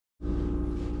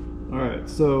Alright,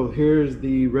 so here's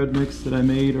the red mix that I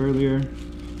made earlier.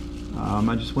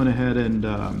 I just went ahead and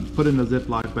put in a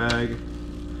Ziploc bag,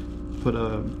 put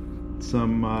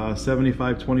some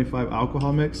 75-25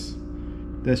 alcohol mix.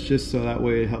 That's just so that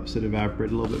way it helps it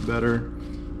evaporate a little bit better.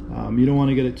 You don't want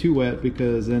to get it too wet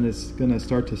because then it's going to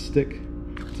start to stick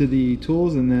to the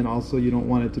tools, and then also you don't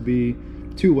want it to be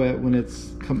too wet when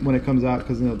it comes out,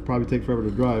 because it'll probably take forever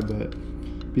to dry. But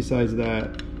besides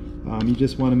that, you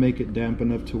just want to make it damp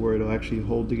enough to where it'll actually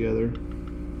hold together,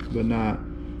 but not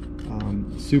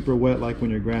super wet like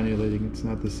when you're granulating. It's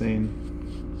not the same.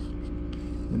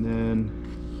 And then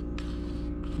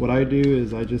what I do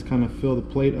is I just kind of fill the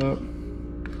plate up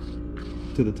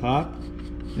to the top,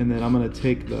 and then I'm going to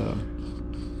take the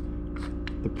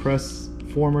press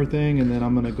former thing, and then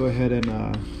I'm going to go ahead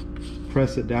and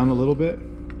press it down a little bit,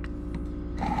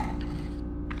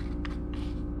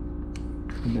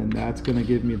 and then that's going to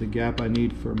give me the gap I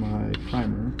need for my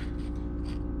primer.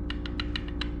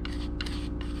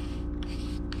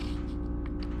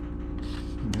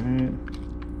 Alright,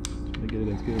 try to get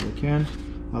it as good as I can.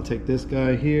 I'll take this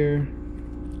guy here,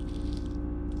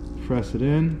 press it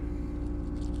in,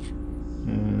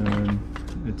 and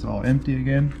it's all empty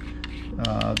again.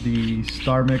 The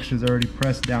star mix is already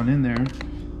pressed down in there,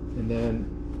 and then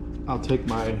I'll take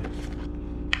my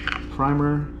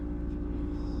primer,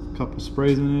 a couple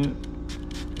sprays in it,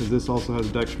 because this also has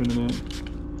dextrin in it,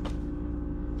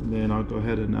 and then I'll go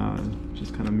ahead and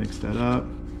just kind of mix that up.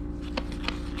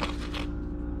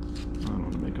 I don't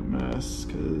want to make a mess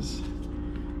because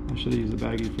I should have used a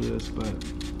baggie for this, but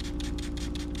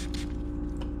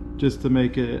just to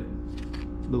make it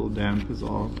a little damp is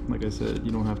all. Like I said,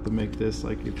 you don't have to make this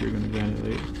like if you're going to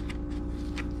granulate.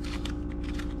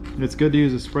 It's good to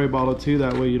use a spray bottle too,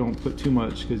 that way you don't put too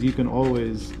much, because you can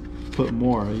always put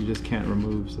more, you just can't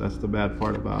remove. So that's the bad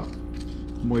part about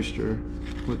moisture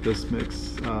with this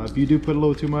mix. If you do put a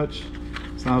little too much,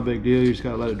 it's not a big deal, you just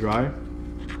gotta let it dry.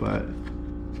 But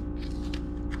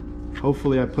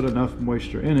hopefully I put enough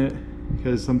moisture in it,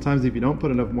 because sometimes if you don't put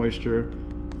enough moisture,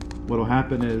 what'll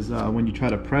happen is when you try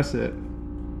to press it,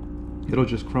 it'll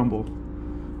just crumble,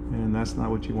 and that's not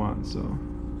what you want. So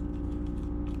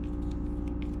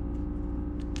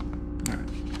alright,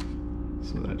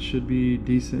 so that should be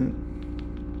decent.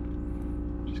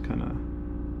 Just kind of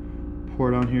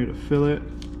pour it on here to fill it.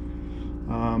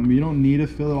 You don't need to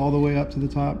fill it all the way up to the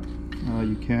top.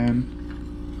 You can,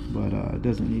 but it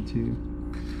doesn't need to.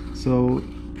 So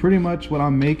pretty much what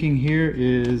I'm making here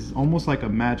is almost like a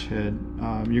match head.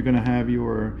 You're gonna have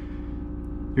your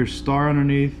star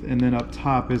underneath, and then up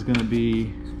top is gonna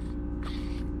be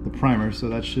the primer. So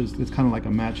that's just, it's kind of like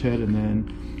a match head, and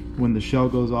then when the shell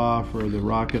goes off or the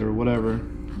rocket or whatever,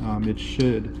 it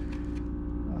should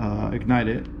ignite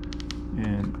it,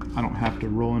 and I don't have to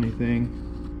roll anything.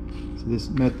 So this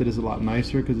method is a lot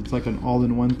nicer because it's like an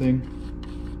all-in-one thing.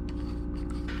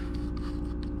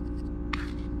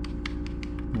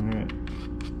 Alright,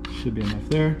 should be enough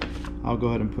there. I'll go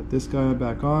ahead and put this guy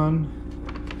back on,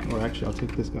 or actually I'll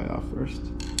take this guy off first.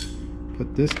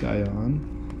 Put this guy on,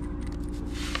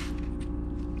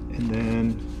 and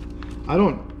then I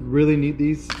don't really need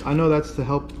these. I know that's to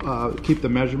help keep the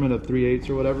measurement of 3/8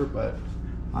 or whatever, but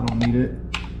I don't need it.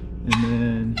 And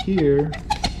then here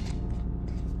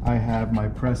I have my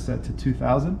press set to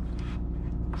 2000,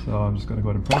 so I'm just gonna go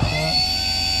ahead and press that.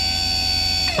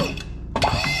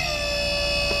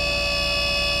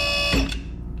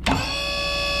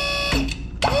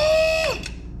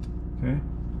 Okay,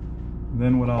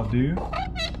 then what I'll do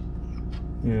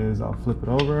is I'll flip it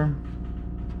over,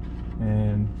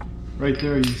 and right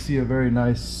there you see a very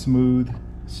nice smooth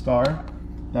star.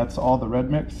 That's all the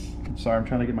red mix. I'm sorry, I'm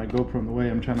trying to get my GoPro in the way.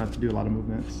 I'm trying not to do a lot of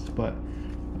movements, but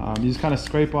you just kind of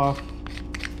scrape off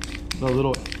the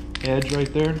little edge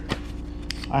right there.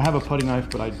 I have a putty knife,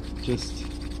 but I just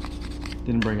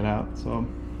didn't bring it out. So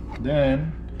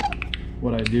then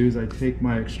what I do is I take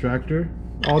my extractor.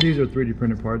 All these are 3D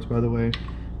printed parts, by the way.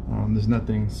 There's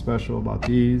nothing special about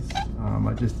these.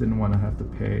 I just didn't want to have to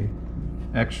pay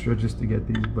extra just to get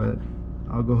these, but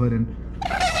I'll go ahead and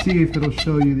see if it'll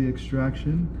show you the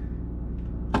extraction.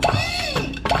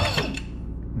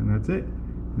 And that's it.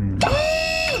 And then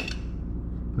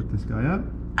put this guy up,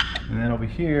 and then over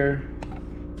here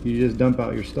you just dump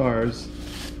out your stars,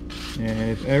 and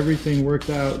if everything worked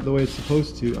out the way it's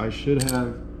supposed to, I should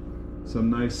have some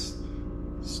nice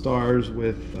stars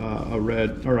with a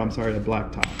red, or I'm sorry, a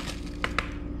black top.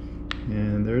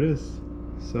 And there it is.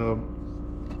 So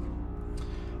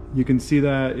you can see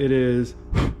that it is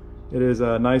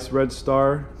a nice red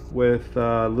star with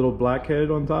a little black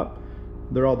head on top.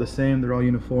 They're all the same, they're all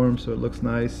uniform, so it looks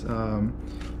nice.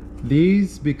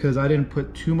 These, because I didn't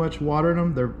put too much water in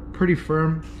them, they're pretty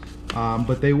firm,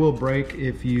 but they will break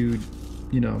if you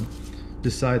know,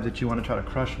 decide that you want to try to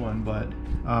crush one. But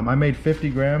I made 50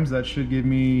 grams. That should give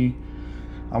me,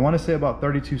 I want to say, about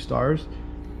 32 stars.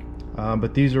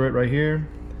 But these are it right here.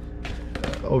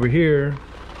 Over here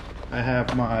I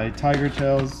have my tiger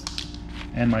tails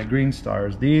and my green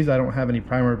stars. These I don't have any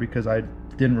primer because I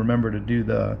didn't remember to do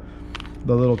the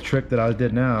little trick that I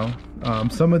did now.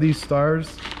 Some of these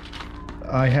stars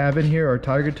I have in here are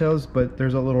tiger tails, but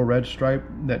there's a little red stripe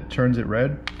that turns it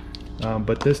red.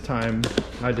 But this time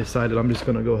I decided I'm just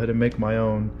gonna go ahead and make my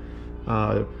own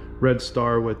red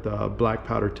star with black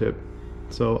powder tip.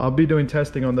 So I'll be doing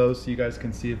testing on those so you guys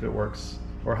can see if it works,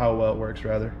 or how well it works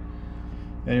rather.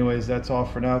 Anyways, that's all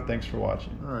for now. Thanks for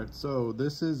watching. All right, so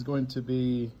this is going to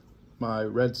be my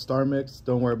red star mix.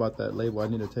 Don't worry about that label, I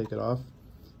need to take it off.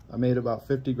 I made about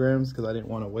 50 grams because I didn't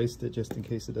want to waste it just in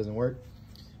case it doesn't work.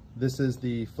 This is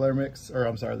the flare mix, or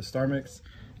I'm sorry, the star mix.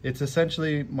 It's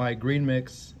essentially my green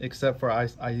mix, except for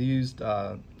I used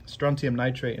strontium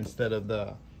nitrate instead of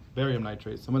the barium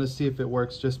nitrate. So I'm going to see if it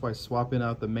works just by swapping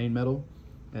out the main metal,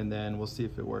 and then we'll see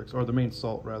if it works, or the main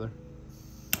salt rather.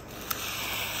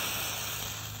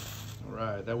 All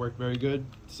right, that worked very good.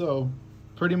 So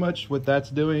pretty much what that's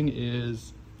doing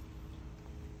is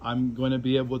I'm going to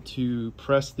be able to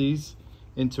press these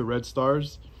into red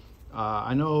stars.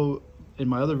 I know in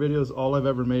my other videos all I've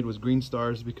ever made was green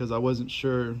stars because I wasn't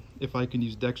sure if I can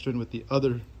use dextrin with the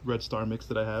other red star mix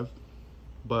that I have.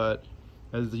 But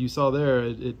as you saw there,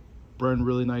 it burned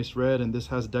really nice red, and this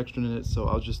has dextrin in it, so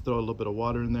I'll just throw a little bit of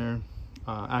water in there,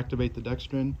 activate the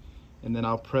dextrin, and then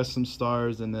I'll press some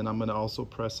stars, and then I'm going to also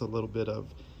press a little bit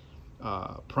of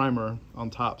primer on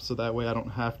top, so that way I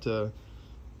don't have to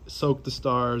soak the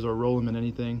stars or roll them in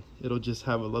anything. It'll just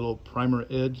have a little primer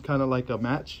edge, kind of like a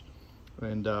match.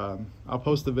 And I'll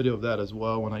post a video of that as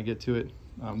well when I get to it.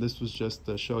 This was just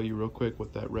to show you real quick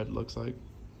what that red looks like.